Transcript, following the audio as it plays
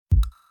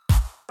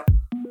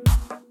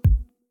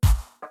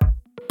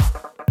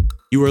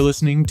You are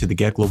listening to the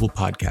Get Global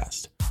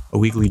podcast, a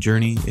weekly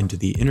journey into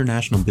the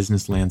international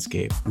business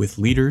landscape with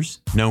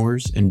leaders,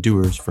 knowers, and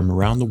doers from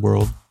around the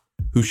world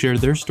who share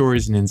their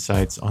stories and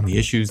insights on the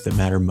issues that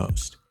matter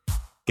most.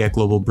 Get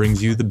Global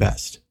brings you the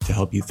best to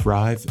help you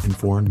thrive in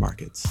foreign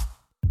markets.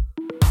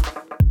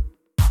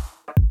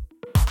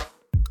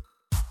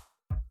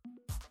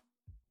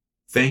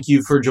 Thank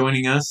you for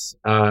joining us.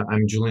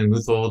 I'm Julian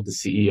Luthold, the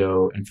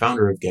CEO and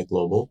founder of Get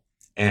Global,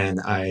 and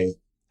I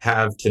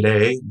have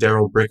today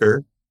Darrell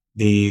Bricker,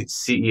 the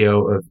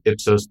CEO of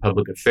Ipsos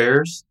Public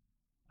Affairs,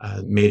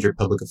 major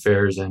public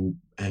affairs and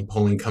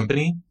polling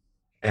company.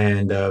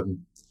 And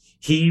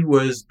he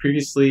was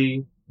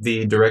previously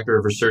the director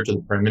of research of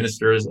the Prime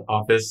Minister's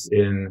office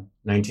in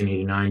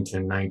 1989 to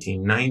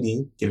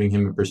 1990, giving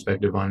him a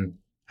perspective on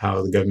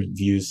how the government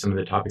views some of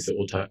the topics that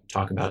we'll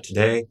talk about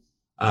today.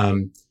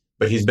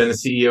 But he's been the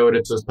CEO at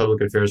Ipsos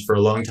Public Affairs for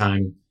a long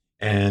time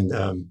and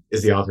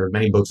is the author of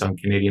many books on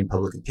Canadian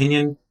public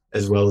opinion,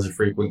 as well as a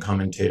frequent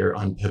commentator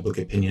on public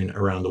opinion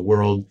around the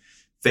world.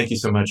 Thank you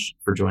so much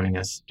for joining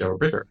us, Darrell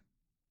Bricker.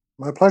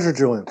 My pleasure,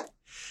 Julian.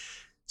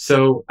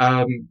 So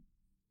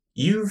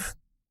you've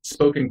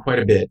spoken quite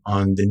a bit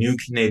on the new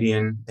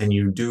Canadian, and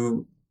you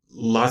do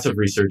lots of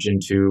research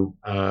into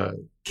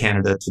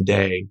Canada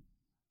today,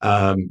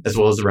 as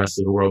well as the rest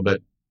of the world. But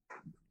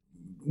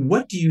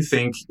what do you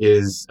think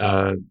is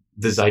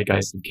the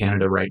zeitgeist of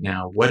Canada right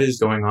now? What is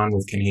going on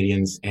with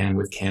Canadians and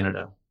with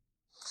Canada?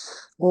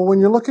 Well,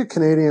 when you look at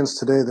Canadians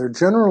today, they're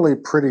generally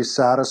pretty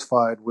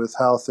satisfied with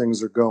how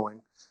things are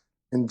going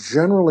and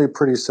generally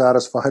pretty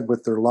satisfied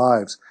with their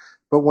lives.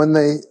 But when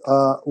they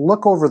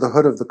look over the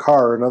hood of the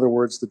car, in other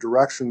words, the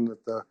direction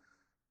that the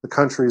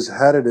country is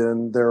headed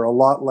in, they're a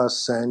lot less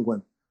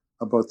sanguine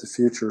about the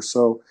future.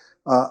 So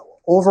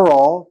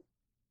overall,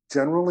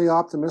 generally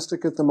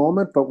optimistic at the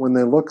moment, but when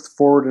they look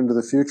forward into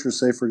the future,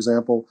 say, for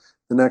example,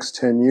 the next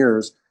 10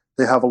 years,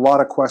 they have a lot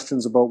of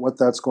questions about what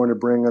that's going to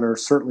bring and are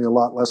certainly a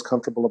lot less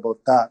comfortable about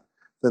that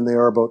than they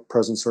are about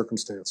present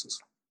circumstances.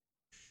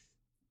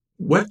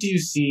 What do you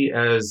see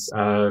as,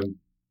 on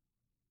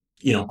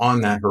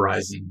that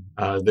horizon,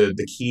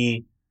 the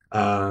key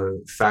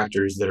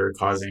factors that are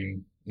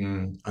causing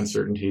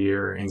uncertainty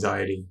or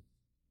anxiety?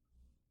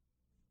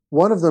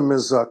 One of them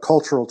is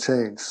cultural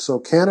change. So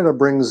Canada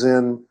brings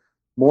in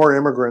more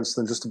immigrants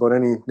than just about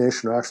any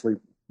nation, or actually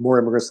more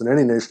immigrants than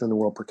any nation in the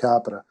world per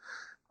capita.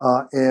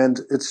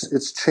 And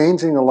it's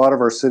changing a lot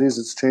of our cities.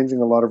 It's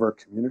changing a lot of our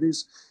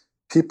communities.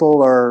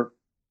 People are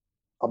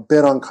a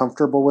bit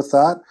uncomfortable with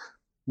that.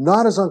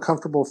 Not as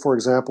uncomfortable, for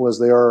example, as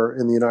they are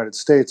in the United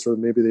States or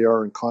maybe they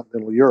are in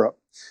continental Europe.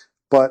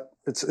 But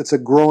it's a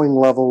growing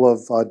level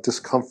of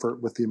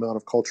discomfort with the amount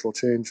of cultural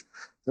change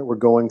that we're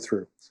going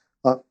through.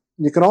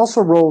 You can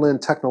also roll in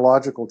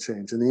technological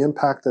change and the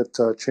impact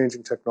that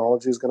changing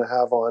technology is going to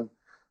have on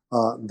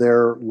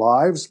their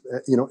lives.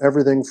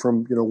 Everything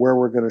from where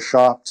we're going to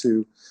shop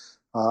to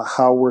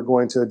how we're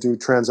going to do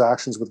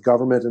transactions with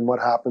government and what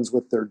happens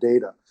with their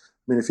data. I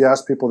mean, if you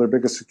ask people their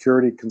biggest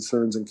security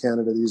concerns in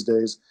Canada these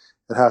days,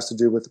 it has to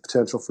do with the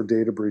potential for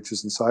data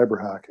breaches and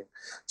cyber hacking.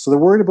 So they're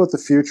worried about the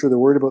future. They're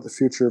worried about the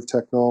future of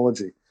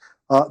technology.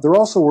 They're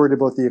also worried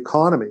about the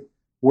economy.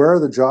 Where are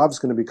the jobs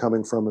going to be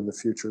coming from in the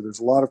future? There's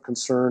a lot of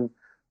concern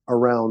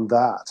around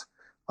that.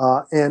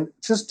 And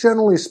just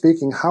generally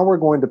speaking, how we're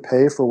going to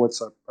pay for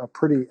what's a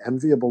pretty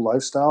enviable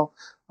lifestyle,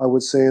 I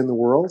would say, in the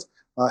world,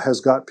 has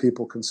got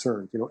people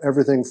concerned.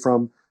 Everything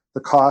from the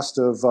cost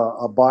of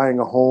buying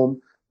a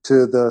home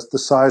to the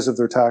size of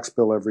their tax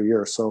bill every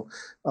year. So,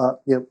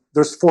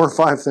 there's 4 or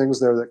 5 things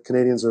there that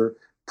Canadians are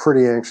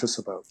pretty anxious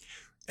about.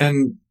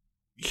 And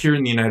here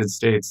in the United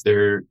States,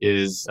 there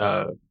is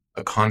a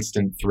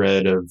constant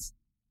thread of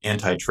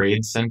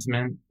anti-trade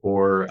sentiment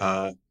or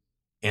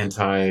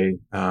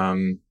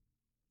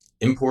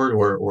anti-import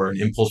or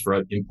an impulse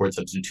for import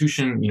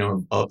substitution,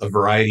 a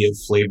variety of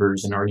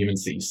flavors and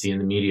arguments that you see in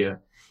the media.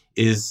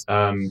 Is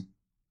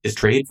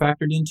trade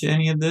factored into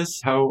any of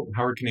this? How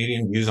are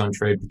Canadian views on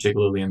trade,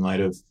 particularly in light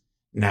of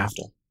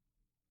NAFTA?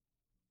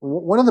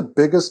 One of the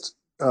biggest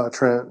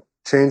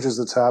changes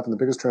that's happened, the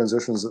biggest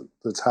transitions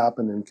that's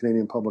happened in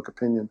Canadian public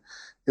opinion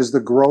is the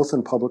growth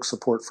in public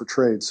support for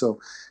trade. So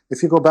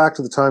if you go back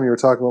to the time you were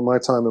talking about my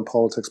time in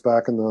politics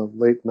back in the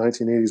late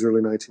 1980s,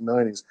 early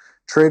 1990s,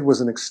 trade was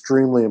an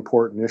extremely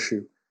important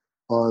issue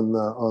on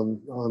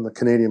the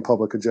Canadian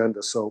public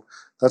agenda. So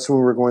that's when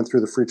we were going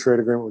through the free trade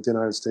agreement with the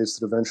United States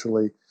that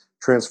eventually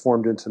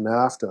transformed into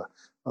NAFTA.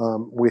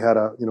 We had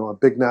a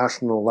big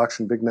national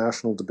election, big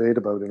national debate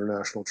about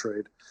international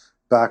trade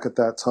back at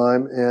that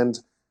time. And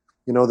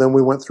then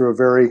we went through a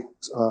very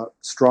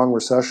strong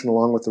recession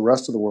along with the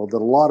rest of the world that a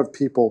lot of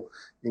people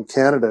in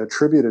Canada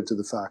attributed to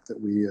the fact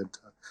that we had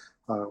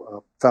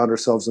found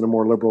ourselves in a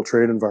more liberal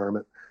trade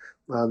environment.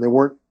 They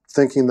weren't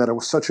thinking that it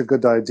was such a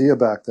good idea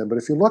back then. But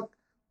if you look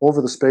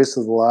over the space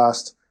of the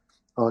last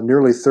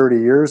nearly 30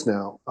 years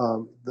now,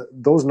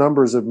 those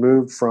numbers have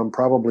moved from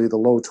probably the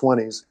low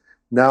 20s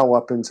now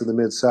up into the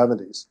mid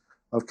 70s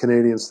of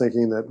Canadians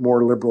thinking that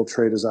more liberal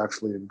trade is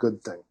actually a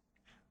good thing.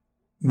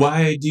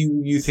 Why do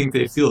you think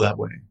they feel that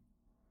way?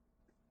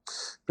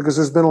 because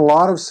there's been a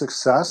lot of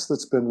success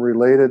that's been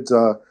related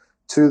to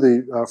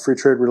the free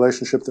trade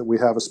relationship that we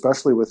have,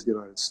 especially with the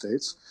United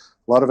States.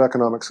 A lot of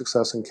economic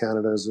success in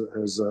Canada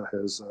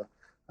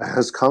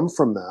has come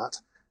from that.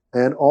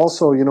 And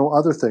also,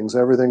 other things,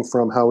 everything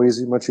from how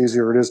much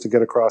easier it is to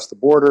get across the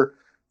border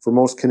for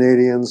most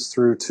Canadians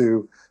through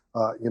to,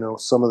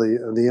 some of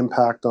the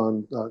impact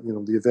on,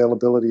 the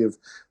availability of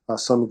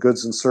some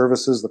goods and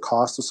services, the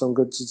cost of some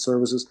goods and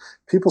services.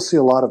 People see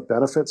a lot of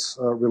benefits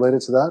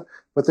related to that,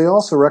 but they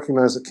also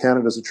recognize that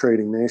Canada is a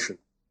trading nation,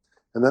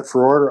 and that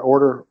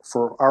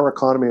for our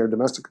economy, our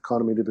domestic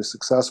economy, to be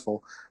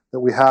successful, that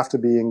we have to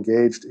be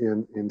engaged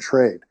in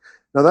trade.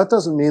 Now, that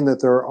doesn't mean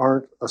that there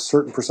aren't a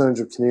certain percentage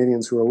of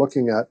Canadians who are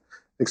looking at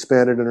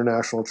expanded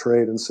international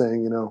trade and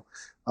saying,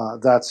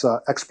 that's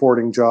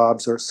exporting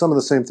jobs, or some of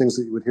the same things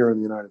that you would hear in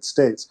the United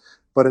States.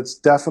 But it's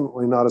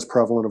definitely not as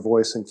prevalent a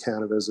voice in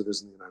Canada as it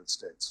is in the United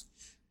States.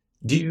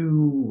 Do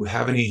you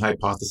have any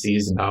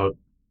hypotheses about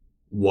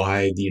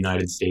why the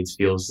United States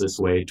feels this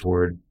way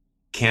toward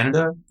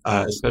Canada,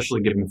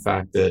 especially given the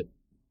fact that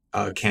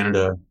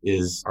Canada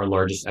is our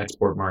largest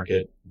export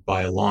market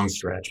by a long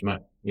stretch,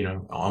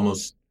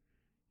 almost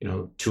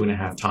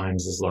 2.5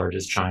 times as large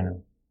as China?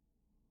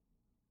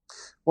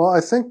 Well,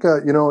 I think,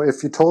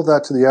 if you told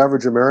that to the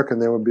average American,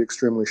 they would be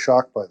extremely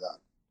shocked by that.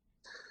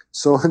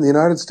 So in the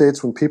United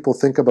States, when people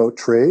think about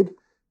trade,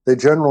 they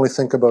generally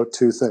think about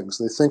two things.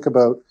 They think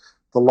about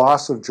the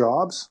loss of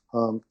jobs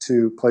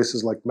to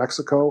places like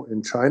Mexico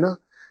and China,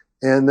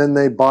 and then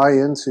they buy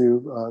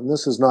into, and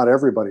this is not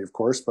everybody, of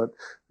course, but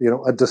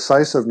a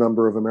decisive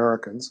number of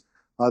Americans,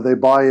 they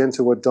buy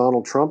into what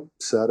Donald Trump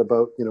said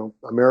about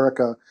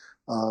America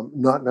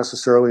not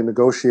necessarily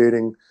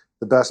negotiating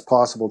the best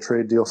possible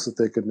trade deals that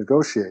they could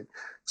negotiate.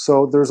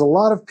 So there's a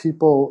lot of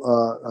people,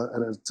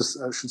 and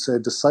I should say a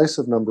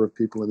decisive number of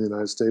people in the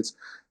United States,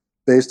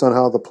 based on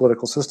how the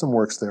political system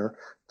works there,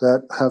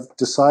 that have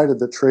decided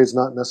that trade's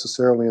not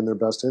necessarily in their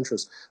best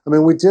interest. I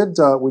mean, we did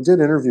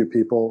interview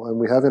people, and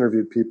we have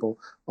interviewed people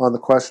on the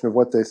question of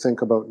what they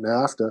think about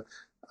NAFTA.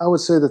 I would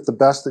say that the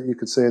best that you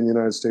could say in the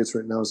United States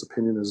right now is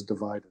opinion is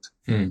divided.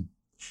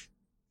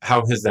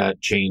 How has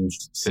that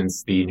changed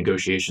since the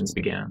negotiations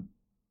began?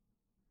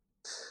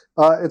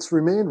 It's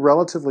remained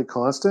relatively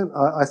constant.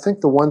 I think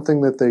the one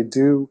thing that they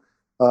do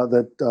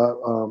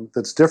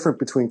that's different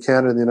between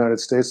Canada and the United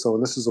States, though,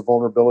 and this is a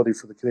vulnerability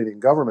for the Canadian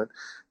government,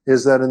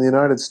 is that in the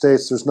United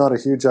States, there's not a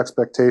huge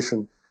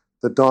expectation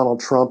that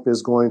Donald Trump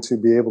is going to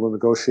be able to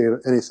negotiate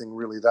anything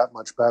really that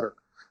much better,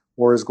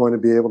 or is going to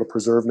be able to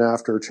preserve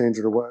NAFTA or change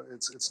it, or what.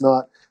 It's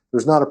not.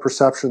 There's not a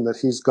perception that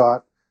he's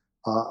got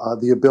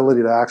the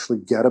ability to actually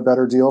get a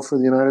better deal for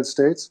the United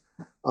States,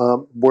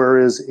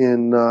 whereas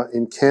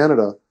in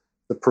Canada,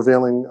 the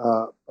prevailing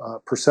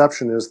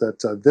perception is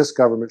that this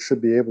government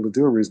should be able to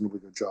do a reasonably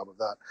good job of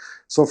that.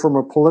 So from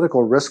a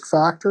political risk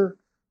factor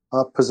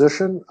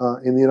position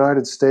in the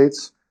United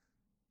States,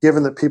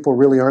 given that people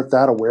really aren't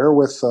that aware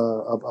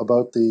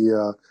about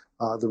the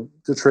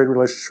trade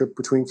relationship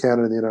between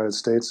Canada and the United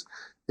States,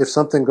 if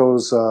something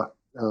goes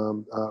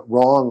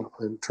wrong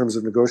in terms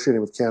of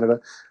negotiating with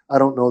Canada, I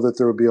don't know that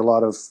there would be a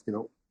lot of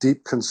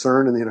deep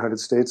concern in the United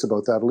States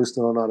about that, at least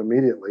not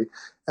immediately.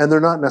 And they're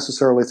not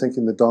necessarily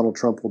thinking that Donald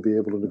Trump will be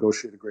able to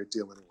negotiate a great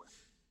deal anyway.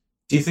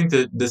 Do you think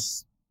that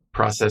this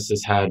process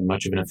has had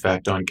much of an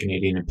effect on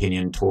Canadian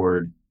opinion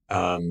toward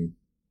the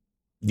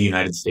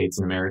United States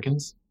and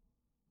Americans?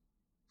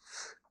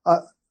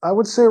 I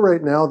would say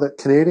right now that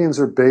Canadians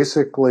are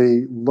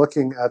basically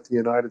looking at the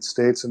United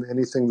States and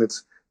anything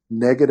that's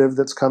negative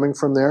that's coming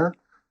from there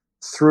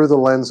through the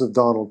lens of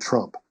Donald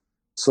Trump.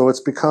 So it's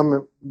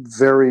become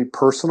very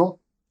personal,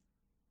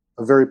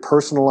 a very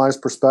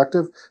personalized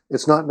perspective.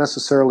 It's not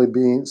necessarily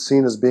being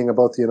seen as being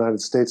about the United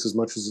States as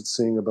much as it's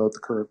seeing about the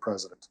current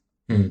president.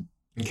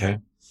 Okay.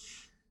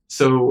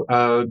 So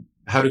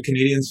how do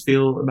Canadians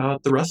feel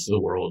about the rest of the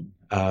world?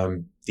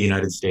 The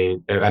United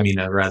States,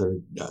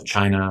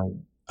 China,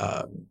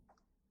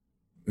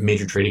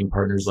 major trading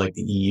partners like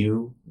the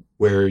EU,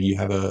 where you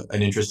have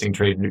an interesting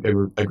trade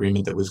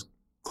agreement that was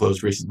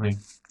closed recently.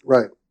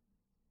 Right.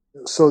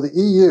 So the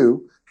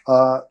EU,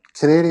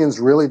 Canadians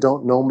really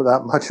don't know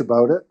that much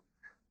about it.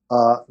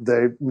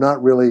 They're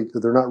not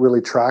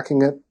really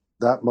tracking it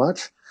that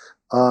much.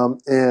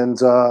 And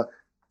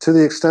to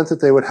the extent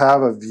that they would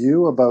have a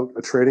view about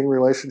a trading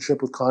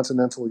relationship with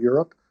continental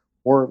Europe,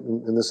 or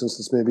in this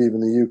instance, maybe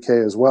even the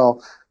UK as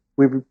well,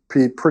 we would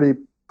be pretty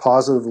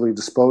positively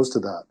disposed to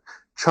that.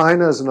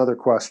 China is another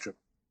question.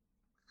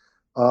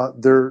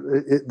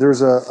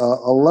 There's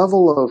a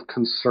level of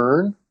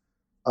concern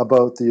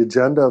about the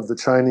agenda of the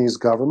Chinese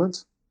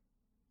government,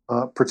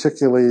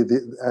 particularly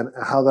and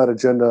how that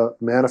agenda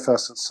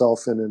manifests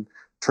itself in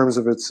terms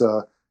of its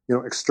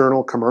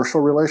external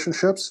commercial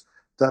relationships,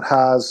 that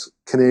has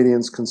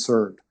Canadians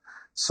concerned.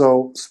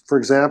 So, for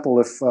example,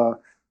 if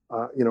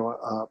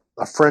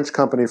a French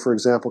company, for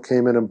example,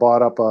 came in and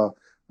bought up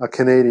a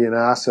Canadian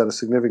asset, a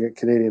significant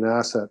Canadian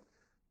asset,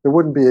 there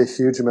wouldn't be a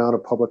huge amount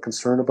of public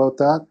concern about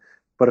that.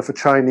 But if a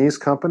Chinese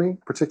company,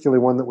 particularly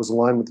one that was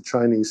aligned with the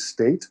Chinese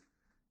state,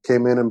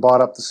 came in and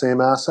bought up the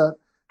same asset,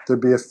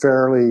 there'd be a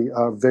fairly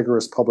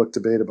vigorous public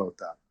debate about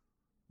that.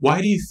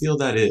 Why do you feel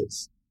that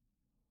is?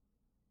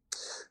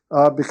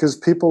 Because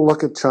people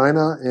look at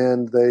China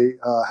and they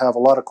have a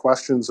lot of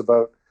questions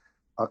about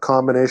a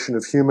combination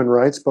of human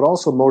rights, but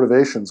also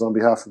motivations on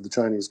behalf of the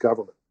Chinese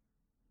government.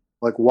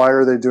 Like, why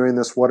are they doing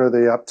this? What are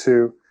they up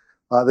to?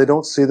 They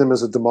don't see them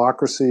as a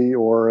democracy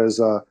or as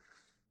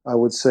I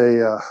would say,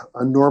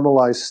 a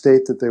normalized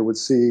state that they would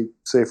see,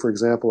 say, for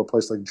example, a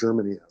place like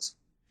Germany is.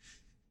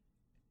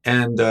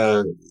 And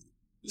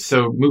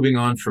so moving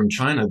on from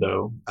China,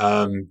 though,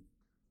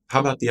 how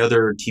about the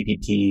other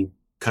TPP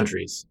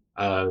countries?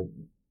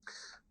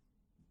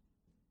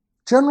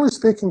 Generally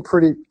speaking,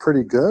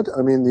 pretty good.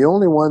 I mean, the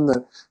only one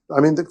that,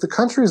 the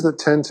countries that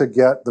tend to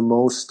get the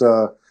most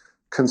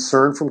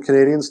concern from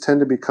Canadians tend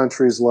to be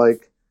countries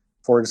like,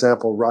 for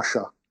example,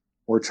 Russia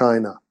or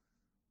China.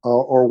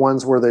 Or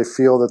ones where they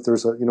feel that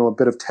there's a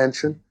bit of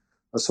tension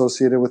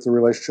associated with the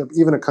relationship,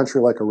 even a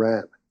country like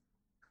Iran,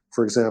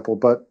 for example.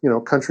 But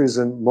countries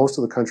in most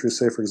of the countries,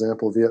 say for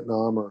example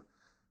Vietnam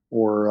or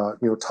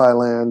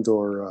Thailand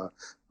or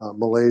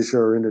Malaysia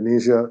or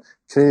Indonesia,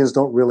 Canadians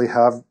don't really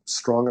have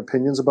strong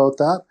opinions about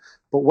that.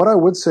 But what I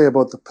would say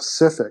about the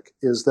Pacific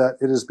is that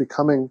it is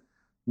becoming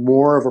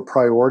more of a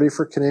priority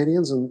for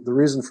Canadians, and the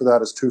reason for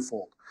that is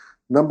twofold.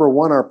 Number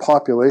one, our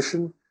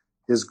population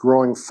is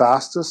growing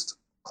fastest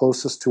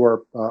closest to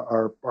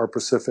our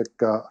Pacific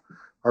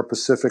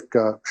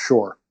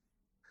shore.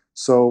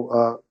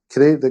 So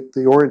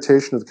the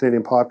orientation of the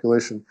Canadian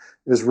population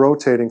is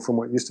rotating from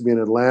what used to be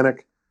an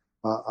Atlantic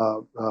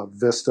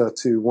vista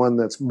to one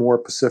that's more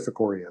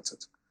Pacific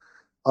oriented.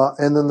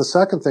 And then the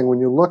second thing, when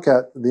you look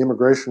at the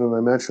immigration, and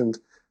I mentioned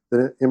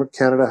that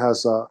Canada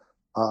has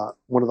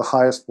one of the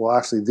highest, well,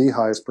 actually the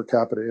highest per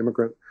capita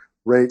immigrant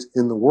rate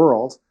in the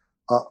world.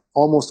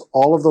 Almost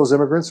all of those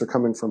immigrants are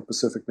coming from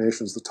Pacific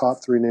nations, the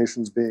top three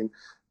nations being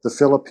the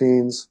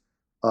Philippines,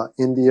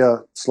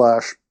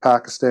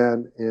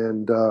 India/Pakistan,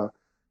 and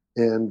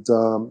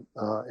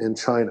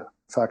China.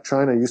 In fact,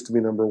 China used to be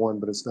number one,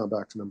 but it's now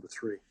back to number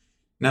three.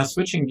 Now,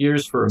 switching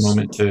gears for a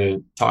moment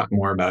to talk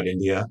more about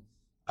India,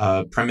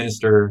 Prime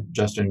Minister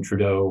Justin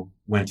Trudeau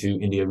went to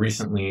India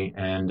recently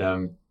and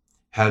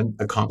had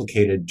a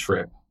complicated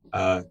trip.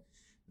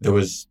 There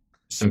was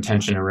some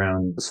tension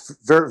around. It's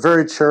very,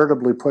 very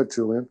charitably put,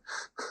 Julian.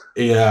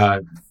 Yeah,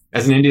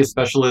 as an India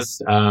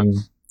specialist, I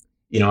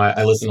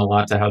listen a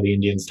lot to how the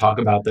Indians talk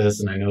about this,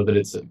 and I know that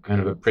it's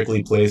kind of a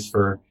prickly place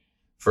for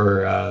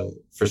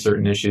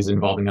certain issues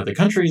involving other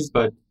countries.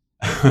 But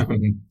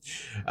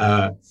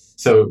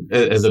so,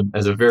 as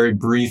a very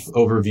brief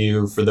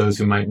overview for those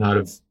who might not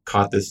have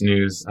caught this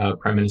news,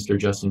 Prime Minister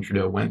Justin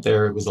Trudeau went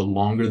there. It was a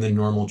longer than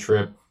normal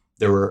trip.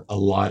 There were a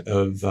lot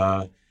of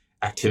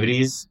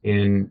activities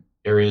in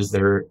areas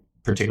that are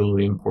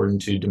particularly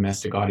important to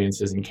domestic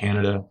audiences in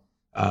Canada,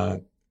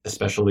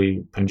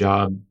 especially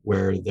Punjab,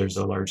 where there's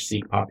a large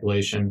Sikh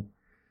population,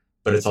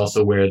 but it's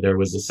also where there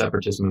was a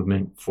separatist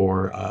movement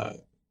for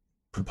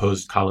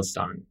proposed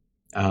Khalistan.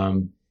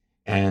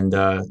 And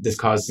this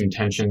caused some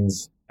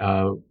tensions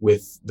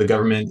with the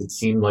government. It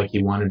seemed like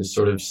he wanted to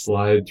sort of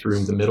slide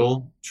through the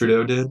middle,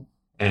 Trudeau did,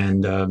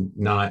 and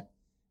not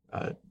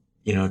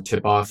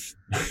tip off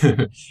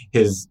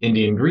his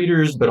Indian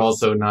greeters, but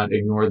also not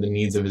ignore the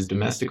needs of his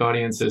domestic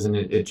audiences, and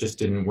it just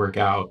didn't work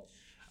out.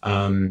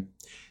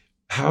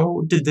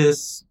 How did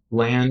this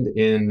land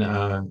in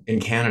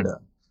Canada?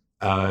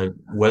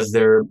 Was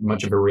there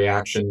much of a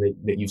reaction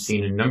that you've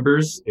seen in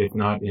numbers, if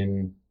not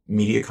in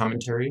media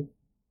commentary?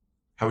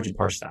 How would you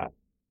parse that?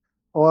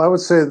 Well, I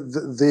would say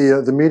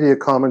the media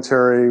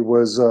commentary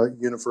was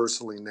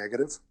universally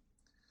negative.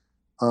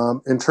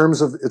 In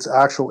terms of its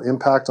actual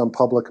impact on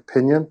public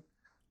opinion,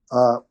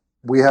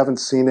 we haven't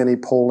seen any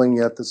polling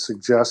yet that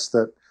suggests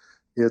that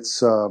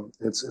it's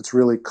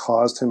really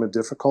caused him a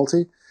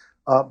difficulty.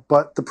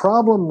 But the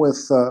problem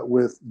with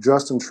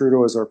Justin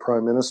Trudeau as our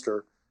Prime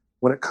Minister,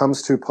 when it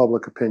comes to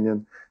public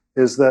opinion,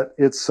 is that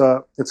it's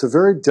a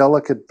very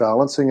delicate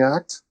balancing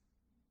act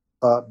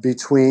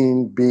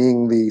between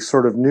being the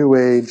sort of new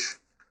age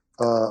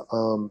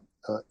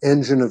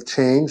engine of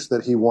change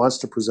that he wants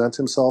to present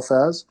himself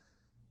as,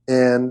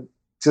 and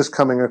just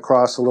coming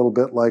across a little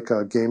bit like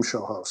a game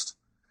show host.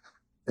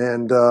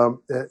 And,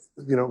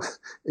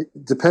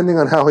 depending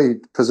on how he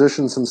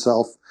positions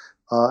himself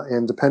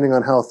and depending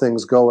on how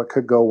things go, it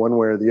could go one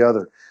way or the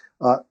other.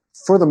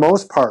 For the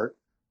most part,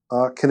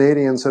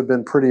 Canadians have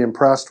been pretty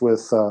impressed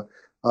with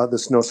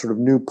this sort of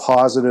new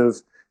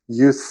positive,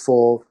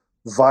 youthful,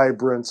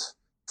 vibrant,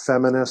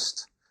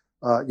 feminist,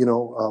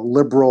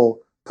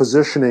 liberal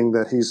positioning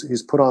that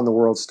he's put on the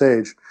world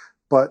stage.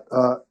 But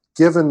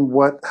given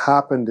what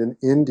happened in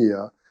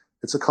India,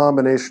 it's a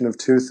combination of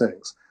two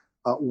things.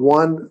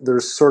 One,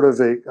 there's sort of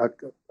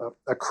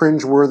a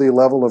cringeworthy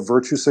level of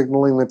virtue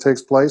signaling that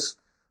takes place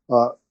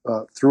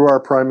through our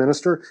Prime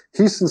Minister.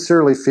 He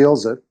sincerely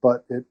feels it,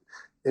 but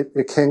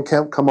it can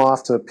come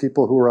off to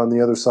people who are on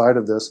the other side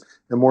of this,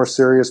 and more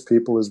serious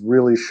people, is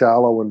really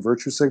shallow and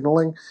virtue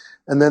signaling.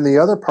 And then the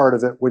other part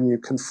of it, when you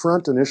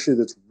confront an issue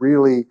that's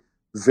really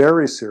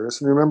very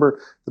serious. And remember,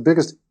 the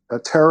biggest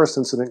terrorist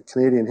incident in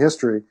Canadian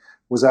history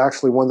was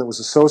actually one that was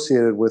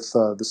associated with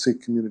the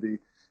Sikh community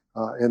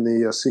and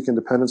the Sikh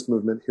independence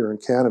movement here in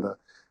Canada.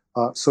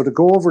 So to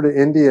go over to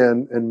India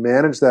and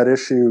manage that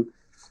issue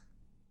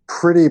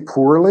pretty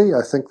poorly,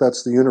 I think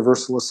that's the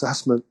universal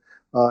assessment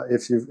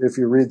if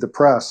you read the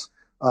press.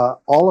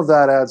 All of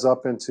that adds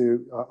up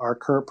into our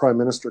current Prime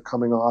Minister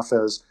coming off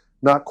as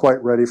not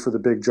quite ready for the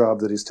big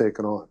job that he's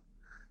taken on.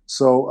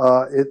 So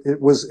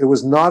it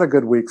was not a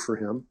good week for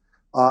him.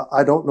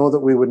 I don't know that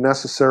we would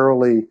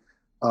necessarily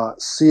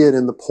see it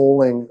in the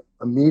polling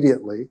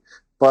immediately,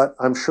 but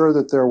I'm sure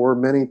that there were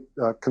many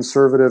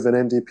Conservative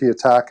and NDP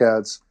attack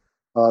ads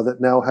that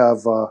now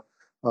have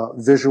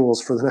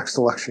visuals for the next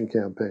election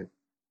campaign.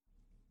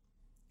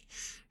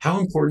 How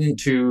important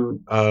to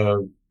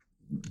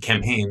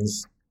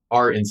campaigns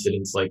are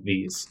incidents like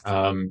these?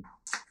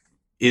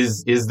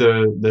 Is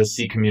the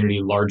Sikh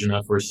community large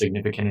enough or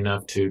significant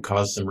enough to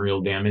cause some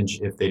real damage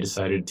if they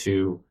decided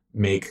to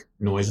make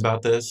noise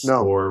about this?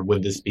 No. Or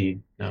would this be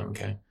no?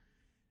 Okay,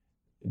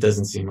 it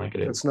doesn't seem like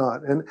it is. It's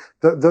not. And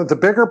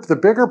the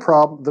bigger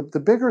problem, the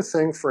bigger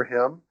thing for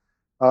him,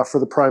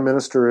 for the Prime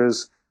Minister,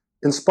 is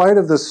in spite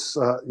of this,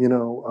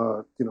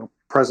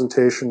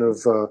 presentation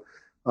of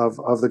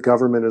the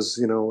government as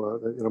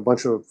a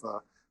bunch of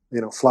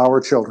flower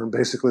children.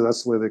 Basically,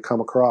 that's the way they come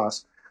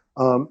across.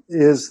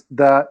 Is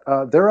that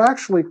they're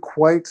actually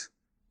quite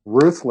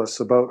ruthless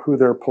about who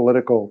their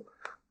political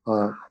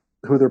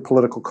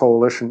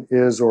coalition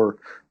is or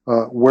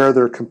where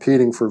they're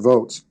competing for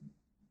votes.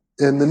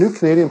 And the new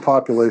Canadian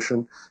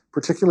population,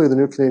 particularly the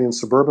new Canadian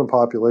suburban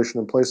population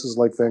in places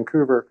like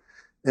Vancouver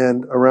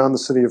and around the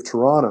city of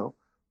Toronto,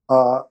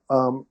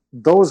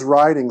 those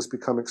ridings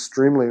become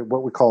extremely,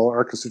 what we call,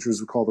 our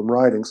constituents would call them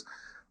ridings,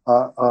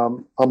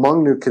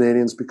 among new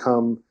Canadians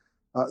become,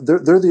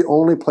 they're the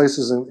only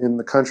places in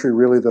the country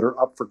really that are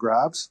up for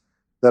grabs,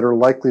 that are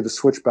likely to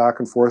switch back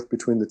and forth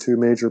between the two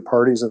major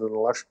parties in an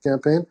election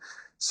campaign.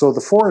 So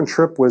the foreign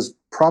trip was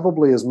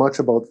probably as much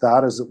about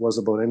that as it was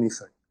about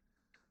anything.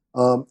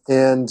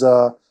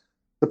 The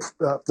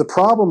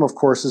problem, of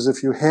course, is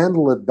if you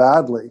handle it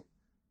badly,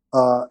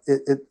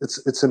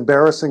 it's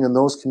embarrassing in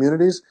those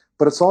communities,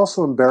 but it's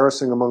also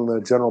embarrassing among the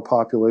general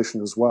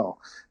population as well.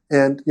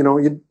 And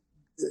you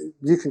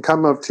can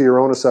come up to your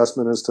own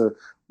assessment as to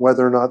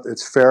whether or not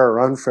it's fair or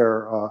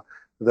unfair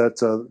that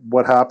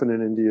what happened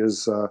in India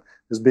is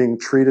being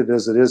treated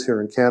as it is here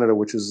in Canada,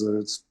 which is that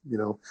it's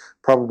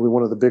probably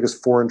one of the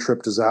biggest foreign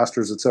trip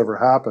disasters that's ever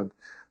happened.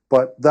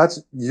 But that's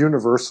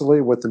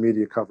universally what the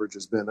media coverage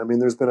has been. I mean,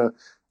 there's been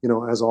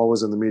as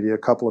always in the media, a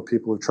couple of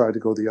people who've tried to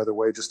go the other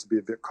way just to be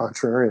a bit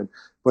contrarian,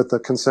 but the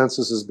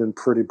consensus has been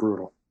pretty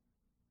brutal.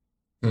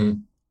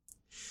 In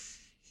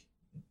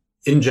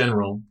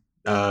general,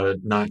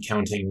 not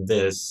counting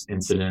this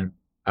incident,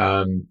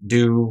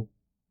 do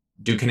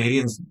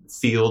Canadians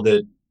feel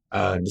that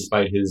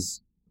despite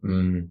his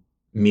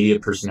media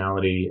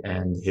personality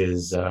and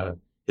his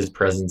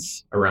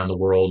presence around the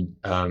world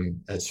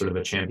as sort of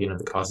a champion of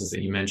the causes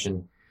that you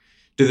mentioned,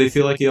 do they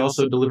feel like he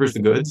also delivers the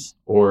goods,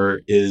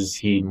 or is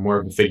he more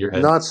of a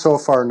figurehead? Not so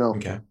far, no.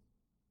 Okay.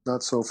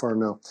 Not so far,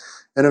 no.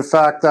 And in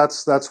fact,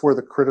 that's where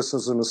the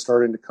criticism is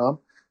starting to come.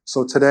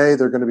 So today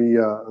they're going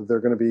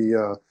to be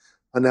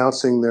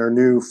announcing their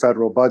new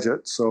federal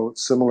budget. So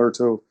similar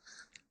to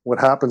what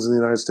happens in the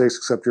United States,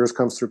 except yours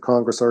comes through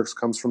Congress, ours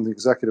comes from the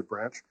executive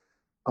branch.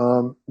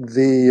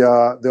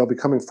 They'll be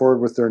coming forward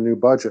with their new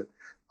budget.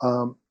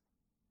 It'll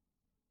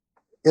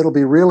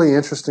be really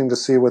interesting to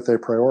see what they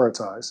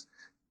prioritize.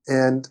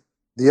 And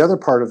the other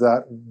part of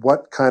that,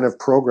 what kind of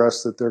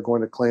progress that they're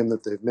going to claim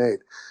that they've made.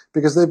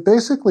 Because they've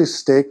basically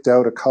staked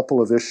out a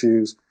couple of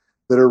issues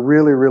that are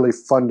really, really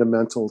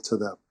fundamental to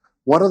them.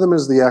 One of them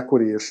is the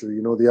equity issue,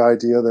 the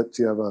idea that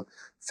you have a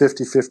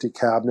 50-50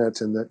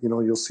 cabinet and that,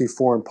 you'll see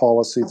foreign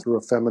policy through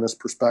a feminist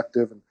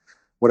perspective and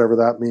whatever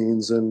that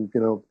means. And,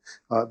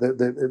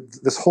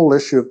 this whole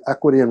issue of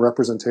equity and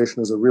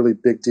representation is a really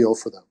big deal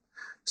for them.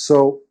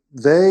 So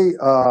they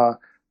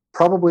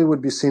probably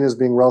would be seen as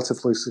being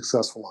relatively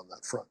successful on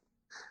that front.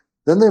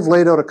 Then they've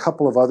laid out a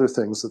couple of other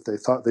things that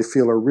they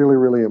feel are really,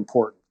 really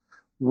important.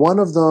 One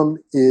of them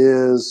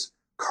is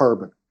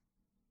carbon.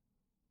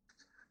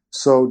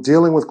 So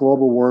dealing with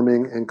global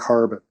warming and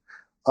carbon.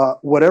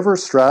 Whatever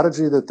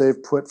strategy that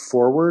they've put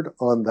forward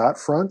on that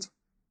front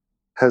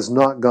has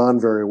not gone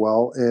very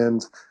well.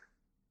 And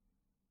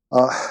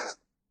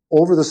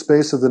over the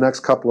space of the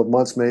next couple of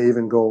months may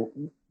even go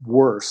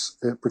worse,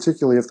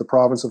 particularly if the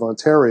province of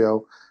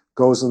Ontario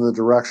goes in the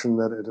direction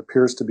that it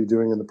appears to be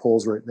doing in the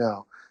polls right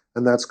now.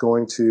 And that's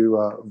going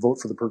to vote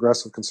for the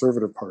Progressive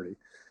Conservative Party.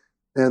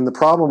 And the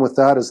problem with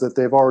that is that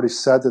they've already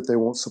said that they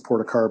won't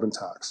support a carbon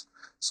tax.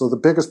 So the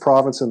biggest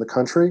province in the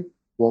country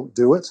won't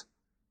do it.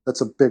 That's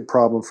a big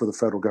problem for the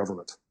federal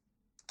government.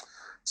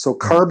 So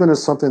carbon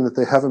is something that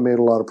they haven't made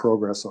a lot of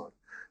progress on.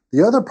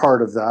 The other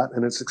part of that,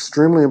 and it's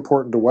extremely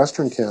important to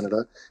Western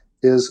Canada,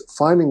 is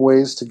finding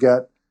ways to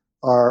get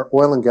our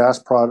oil and gas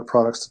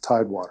products to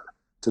Tidewater.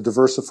 to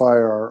diversify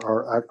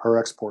our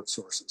export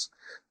sources.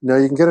 Now,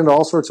 you can get into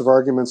all sorts of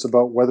arguments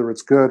about whether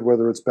it's good,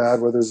 whether it's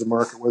bad, whether there's a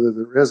market, whether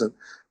there isn't.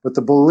 But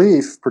the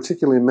belief,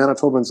 particularly in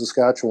Manitoba and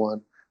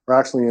Saskatchewan, or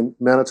actually in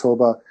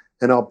Manitoba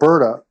and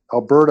Alberta,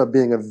 Alberta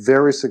being a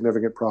very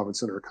significant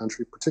province in our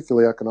country,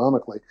 particularly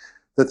economically,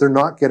 that they're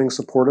not getting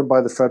supported by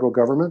the federal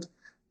government,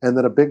 and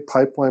that a big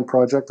pipeline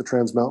project, the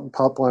Trans Mountain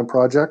Pipeline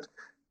Project,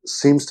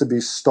 seems to be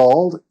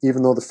stalled,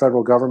 even though the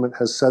federal government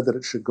has said that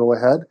it should go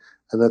ahead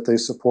and that they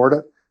support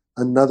it.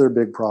 Another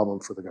big problem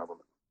for the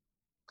government.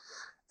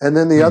 And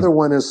then the other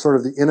one is sort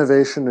of the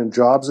innovation and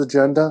jobs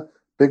agenda,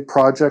 big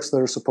projects that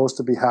are supposed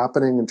to be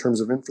happening in terms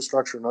of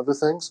infrastructure and other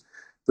things.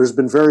 There's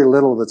been very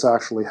little that's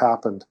actually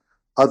happened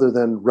other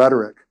than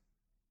rhetoric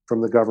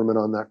from the government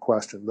on that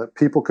question that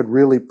people could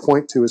really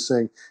point to as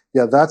saying,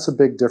 yeah, that's a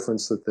big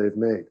difference that they've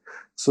made.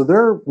 So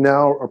they're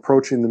now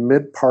approaching the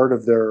mid part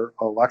of their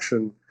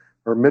election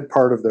or mid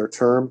part of their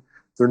term.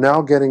 They're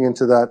now getting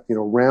into that,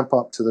 ramp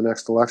up to the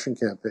next election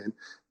campaign.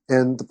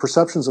 And the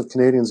perceptions of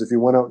Canadians, if you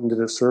went out and did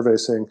a survey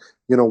saying,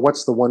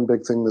 what's the one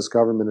big thing this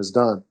government has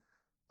done?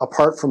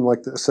 Apart from, like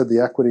I said,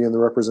 the equity and the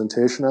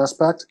representation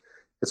aspect,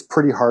 it's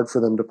pretty hard for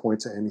them to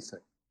point to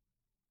anything.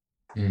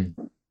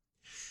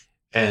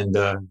 And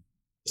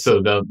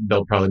so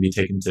they'll probably be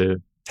taken to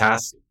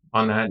task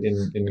on that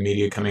in the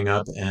media coming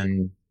up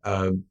and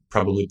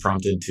probably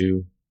prompted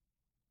to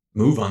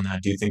move on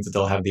that. Do you think that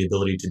they'll have the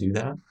ability to do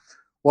that?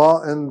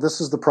 Well, and this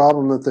is the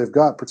problem that they've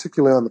got,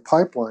 particularly on the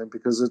pipeline,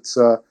 because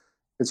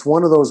it's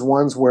one of those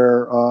ones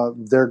where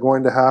they're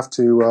going to have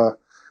to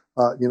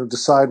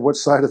decide which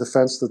side of the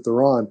fence that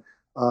they're on.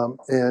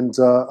 And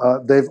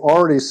they've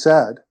already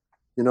said,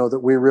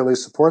 that we really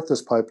support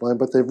this pipeline,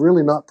 but they've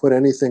really not put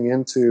anything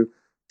into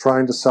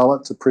trying to sell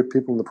it to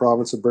people in the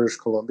province of British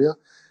Columbia,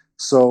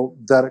 so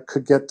that it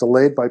could get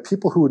delayed by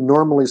people who would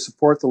normally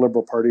support the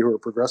Liberal Party, who are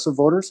progressive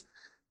voters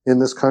in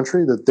this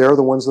country, that they're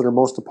the ones that are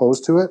most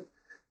opposed to it,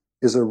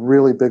 is a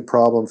really big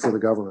problem for the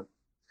government.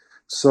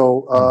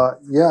 So,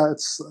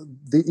 it's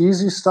the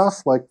easy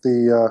stuff, like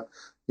the,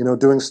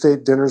 doing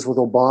state dinners with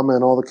Obama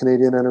and all the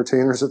Canadian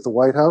entertainers at the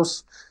White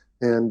House,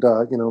 and,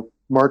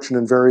 marching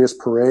in various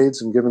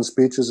parades and giving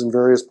speeches in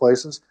various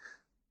places.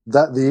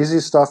 That the easy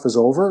stuff is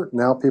over.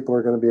 Now people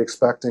are going to be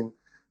expecting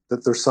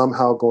that they're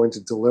somehow going to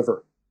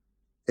deliver.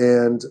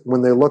 And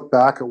when they look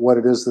back at what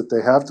it is that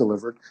they have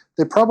delivered,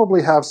 they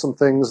probably have some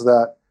things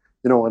that,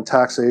 on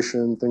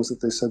taxation, things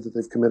that they said that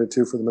they've committed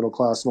to for the middle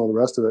class and all the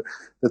rest of it,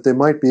 that they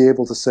might be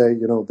able to say,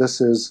 this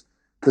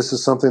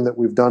is something that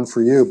we've done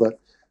for you. But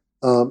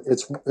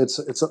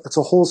it's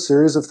a whole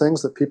series of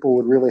things that people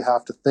would really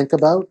have to think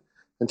about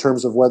in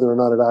terms of whether or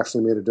not it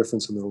actually made a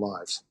difference in their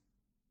lives.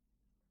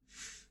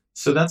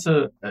 So that's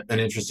an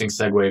interesting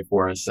segue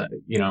for us.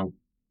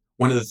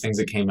 One of the things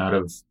that came out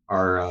of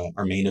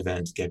our main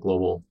event, Get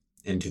Global,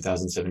 in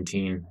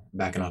 2017,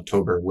 back in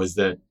October, was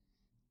that,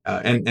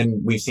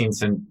 and we've seen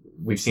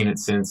it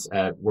since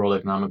at World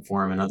Economic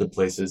Forum and other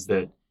places,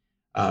 that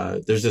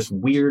there's this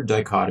weird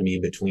dichotomy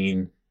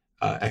between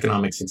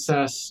economic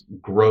success,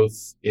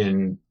 growth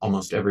in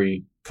almost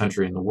every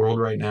country in the world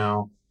right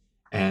now,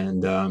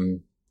 and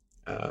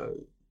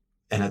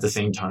at the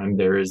same time,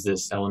 there is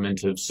this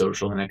element of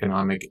social and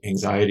economic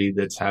anxiety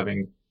that's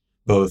having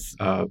both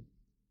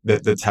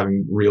that's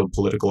having real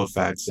political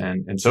effects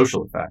and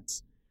social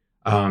effects.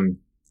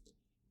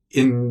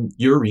 In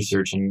your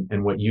research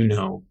and what you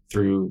know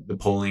through the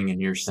polling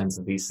and your sense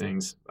of these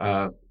things,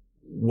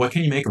 what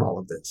can you make of all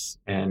of this,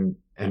 and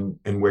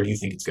where do you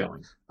think it's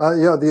going?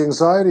 The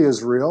anxiety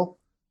is real.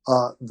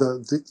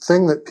 The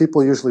thing that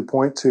people usually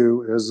point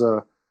to is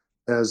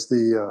as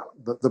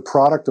the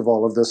product of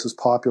all of this is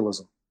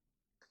populism.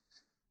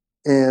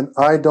 And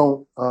I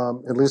don't,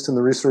 at least in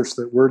the research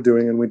that we're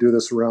doing, and we do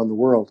this around the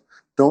world,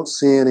 don't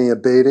see any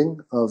abating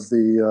of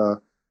the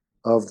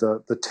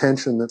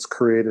tension that's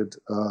created,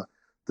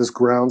 this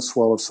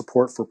groundswell of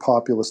support for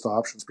populist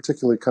options,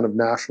 particularly kind of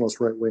nationalist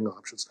right-wing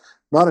options.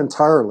 Not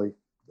entirely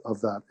of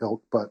that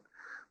ilk, but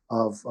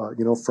of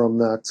from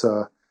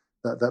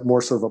that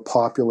more sort of a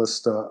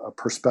populist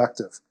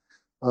perspective.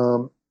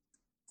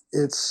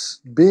 It's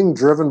being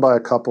driven by a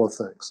couple of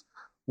things.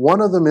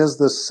 One of them is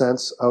this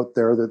sense out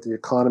there that the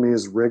economy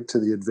is rigged to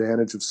the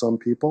advantage of some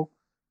people,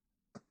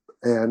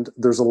 and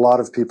there's a lot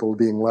of people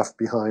being left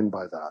behind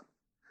by that.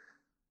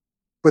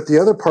 But the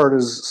other part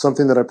is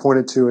something that I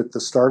pointed to at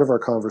the start of our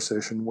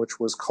conversation, which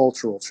was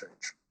cultural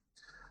change.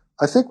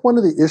 I think one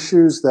of the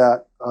issues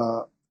that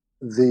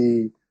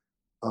the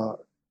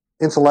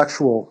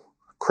intellectual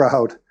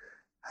crowd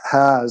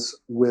has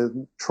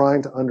with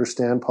trying to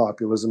understand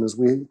populism is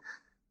we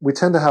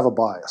tend to have a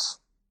bias.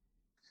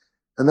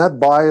 And that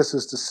bias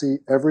is to see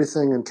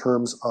everything in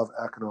terms of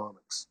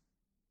economics.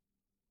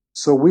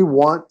 So we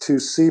want to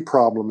see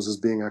problems as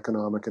being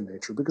economic in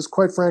nature because,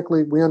 quite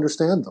frankly, we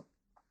understand them.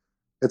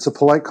 It's a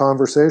polite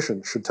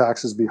conversation. Should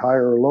taxes be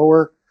higher or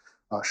lower?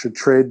 Should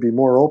trade be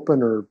more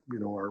open, or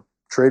are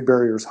trade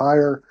barriers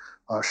higher?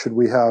 Should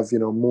we have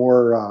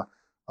more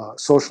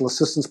social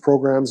assistance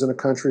programs in a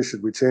country?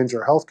 Should we change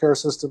our healthcare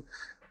system?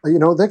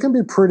 They can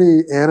be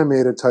pretty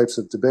animated types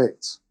of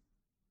debates,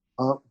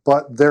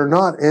 but they're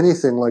not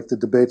anything like the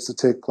debates that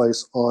take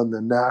place on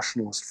the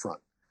nationalist front.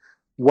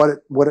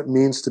 What it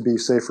means to be,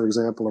 say, for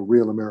example, a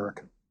real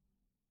American.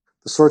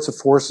 The sorts of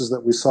forces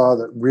that we saw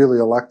that really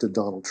elected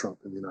Donald Trump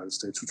in the United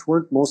States, which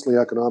weren't mostly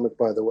economic,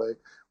 by the way,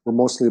 were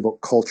mostly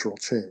about cultural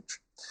change.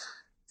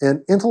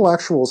 And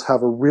intellectuals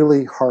have a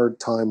really hard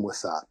time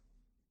with that.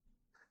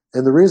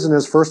 And the reason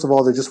is, first of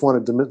all, they just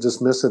want to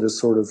dismiss it as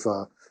sort of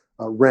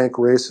rank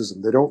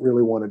racism. They don't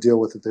really want to deal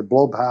with it. They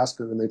blow past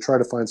it and they try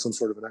to find some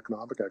sort of an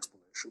economic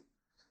explanation.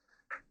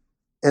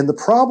 And the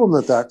problem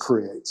that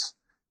creates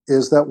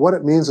is that what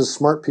it means is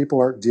smart people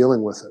aren't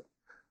dealing with it.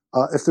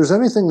 If there's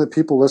anything that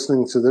people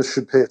listening to this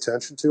should pay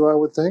attention to, I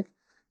would think,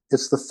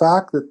 it's the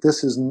fact that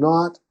this is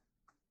not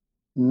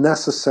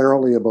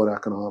necessarily about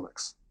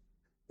economics.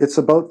 It's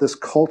about this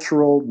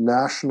cultural,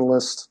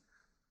 nationalist,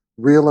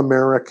 real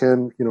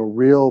American,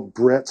 real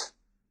Brit,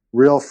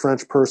 real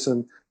French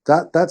person,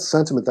 that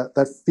sentiment,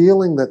 that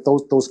feeling that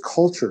those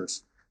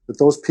cultures, that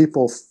those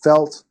people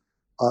felt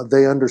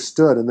they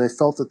understood and they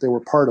felt that they were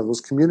part of,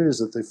 those communities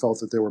that they felt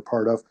that they were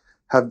part of,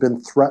 have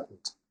been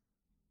threatened,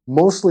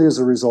 mostly as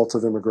a result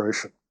of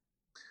immigration.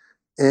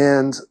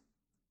 And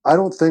I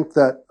don't think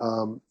that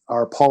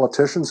our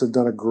politicians have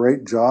done a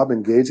great job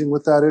engaging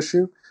with that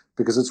issue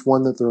because it's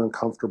one that they're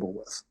uncomfortable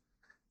with.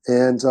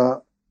 And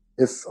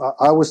if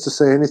I was to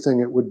say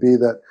anything, it would be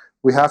that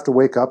we have to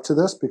wake up to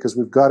this because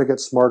we've got to get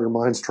smarter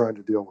minds trying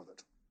to deal with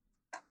it.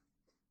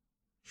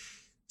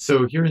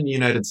 So here in the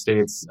United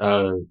States,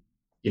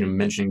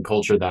 mentioning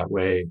culture that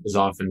way is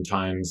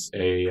oftentimes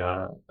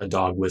a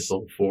dog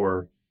whistle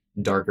for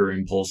darker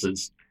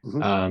impulses.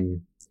 Mm-hmm.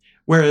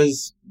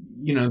 Whereas,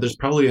 there's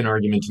probably an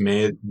argument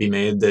to be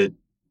made that,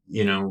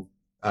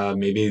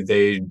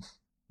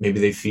 maybe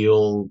they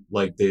feel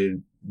like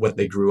what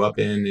they grew up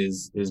in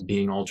is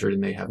being altered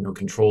and they have no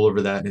control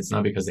over that. And it's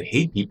not because they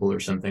hate people or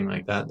something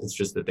like that. It's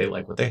just that they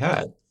like what they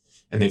had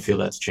and they feel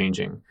that's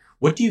changing.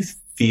 What do you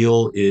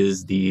feel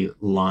is the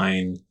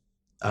line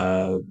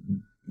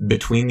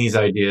between these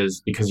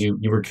ideas? Because you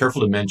were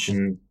careful to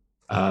mention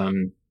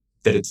that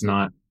it's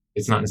not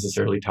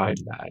necessarily tied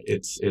to that.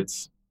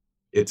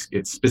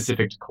 It's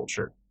specific to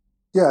culture.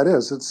 Yeah, it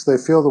is. They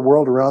feel the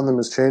world around them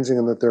is changing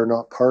and that they're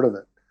not part of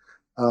it.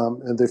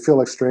 And they feel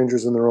like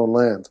strangers in their own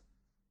land.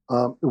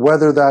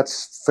 Whether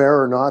that's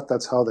fair or not,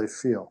 that's how they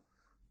feel.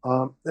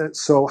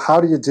 So how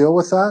do you deal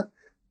with that?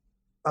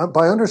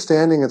 By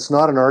understanding it's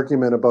not an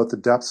argument about the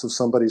depths of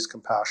somebody's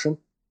compassion.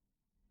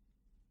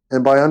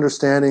 And by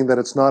understanding that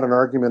it's not an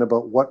argument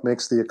about what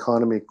makes the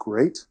economy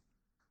great,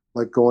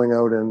 like going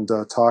out and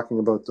talking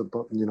about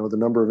the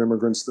number of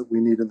immigrants that we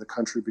need in the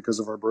country because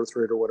of our birth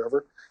rate or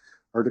whatever,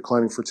 our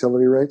declining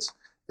fertility rates.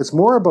 It's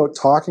more about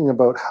talking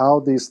about how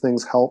these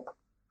things help,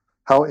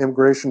 how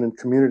immigration and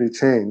community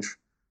change,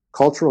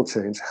 cultural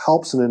change,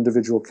 helps in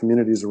individual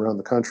communities around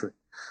the country.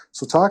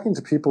 So talking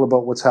to people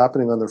about what's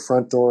happening on their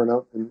front door and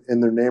out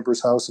in their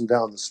neighbor's house and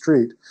down the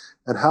street,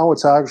 and how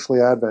it's actually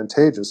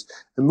advantageous,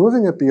 and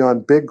moving it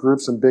beyond big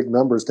groups and big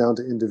numbers down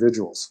to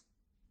individuals.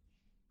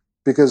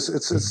 Because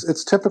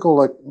it's typical,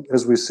 like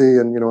as we see,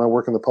 and I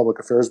work in the public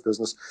affairs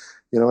business.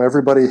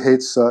 Everybody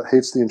hates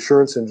the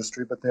insurance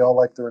industry, but they all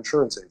like their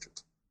insurance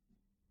agent.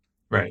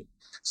 Right.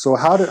 So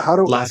how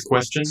do last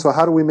question? So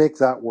how do we make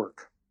that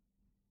work?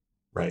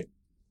 Right.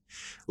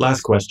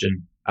 Last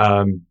question.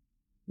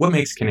 What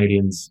makes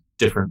Canadians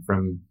different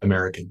from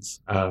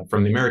Americans?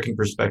 From the American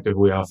perspective,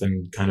 we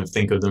often kind of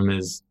think of them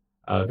as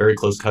very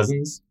close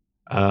cousins,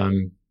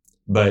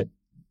 but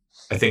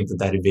I think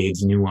that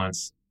evades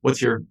nuance.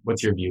 What's your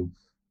view?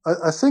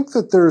 I think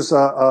that there's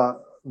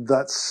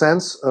that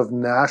sense of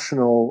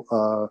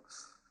national,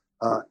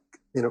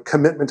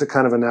 commitment to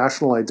kind of a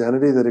national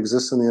identity that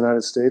exists in the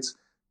United States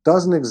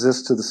doesn't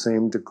exist to the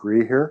same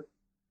degree here.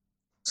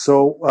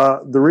 So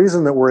the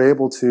reason that we're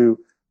able to,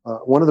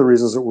 one of the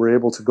reasons that we're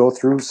able to go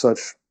through such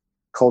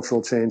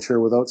cultural change here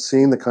without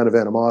seeing the kind of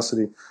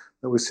animosity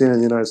that we've seen in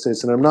the United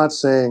States, and I'm not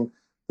saying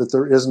that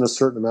there isn't a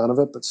certain amount of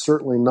it, but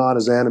certainly not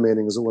as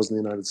animating as it was in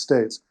the United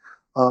States,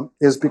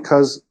 is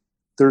because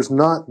there's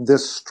not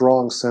this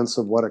strong sense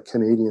of what a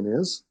Canadian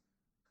is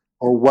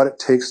or what it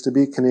takes to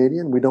be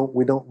Canadian. We don't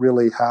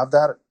really have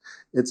that.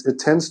 It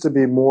tends to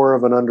be more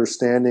of an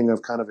understanding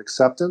of kind of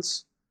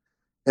acceptance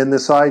and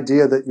this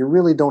idea that you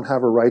really don't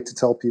have a right to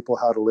tell people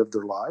how to live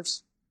their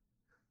lives.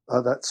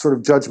 That sort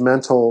of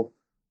judgmental,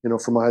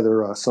 from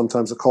either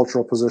sometimes a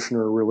cultural position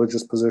or a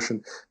religious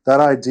position, that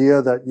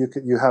idea that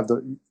you have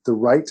the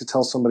right to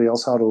tell somebody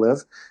else how to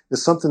live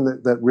is something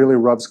that really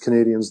rubs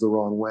Canadians the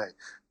wrong way.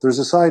 There's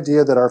this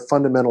idea that our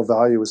fundamental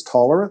value is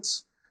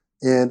tolerance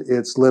and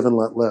it's live and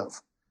let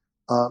live.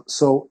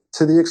 So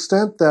to the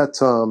extent that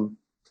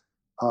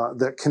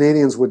that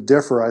Canadians would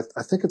differ,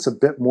 I think it's a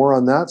bit more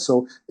on that.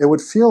 So it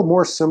would feel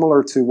more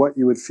similar to what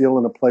you would feel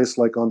in a place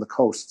like on the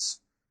coasts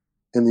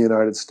in the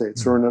United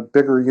States or in a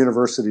bigger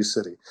university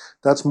city.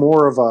 That's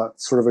more of a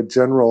sort of a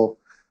general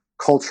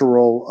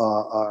cultural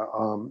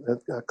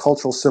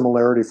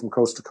similarity from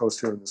coast to coast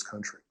here in this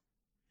country.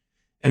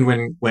 And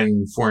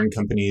when foreign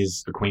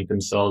companies acquaint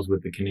themselves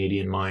with the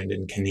Canadian mind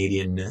and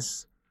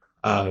Canadianness,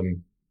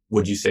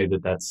 would you say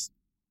that that's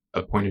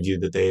a point of view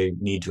that they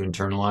need to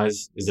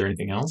internalize? Is there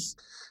anything else?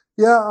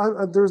 Yeah,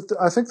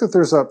 I think that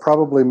there's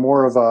probably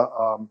more of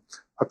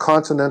a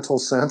continental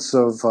sense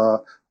of,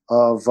 for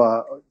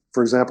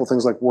example,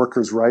 things like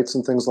workers' rights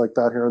and things like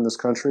that here in this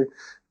country.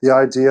 The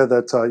idea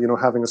that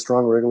having a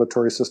strong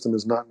regulatory system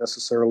is not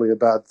necessarily a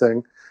bad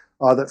thing.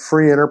 That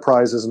free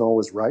enterprise isn't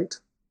always right.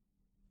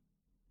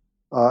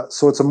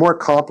 So it's a more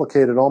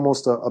complicated,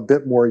 almost a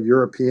bit more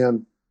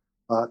European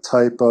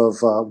type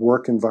of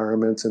work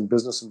environment and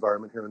business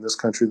environment here in this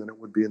country than it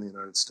would be in the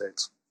United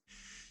States.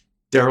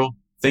 Darrell,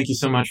 thank you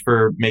so much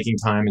for making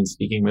time and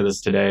speaking with us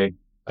today.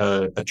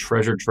 A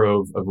treasure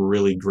trove of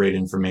really great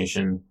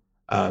information.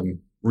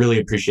 Really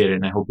appreciate it,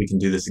 and I hope we can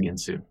do this again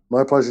soon.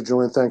 My pleasure,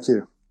 Julian. Thank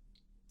you.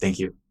 Thank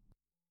you.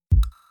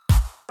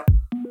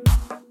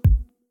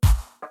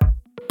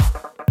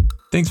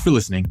 Thanks for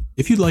listening.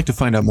 If you'd like to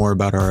find out more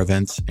about our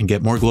events and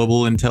get more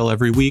global intel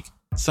every week,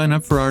 sign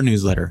up for our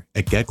newsletter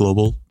at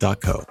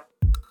getglobal.co.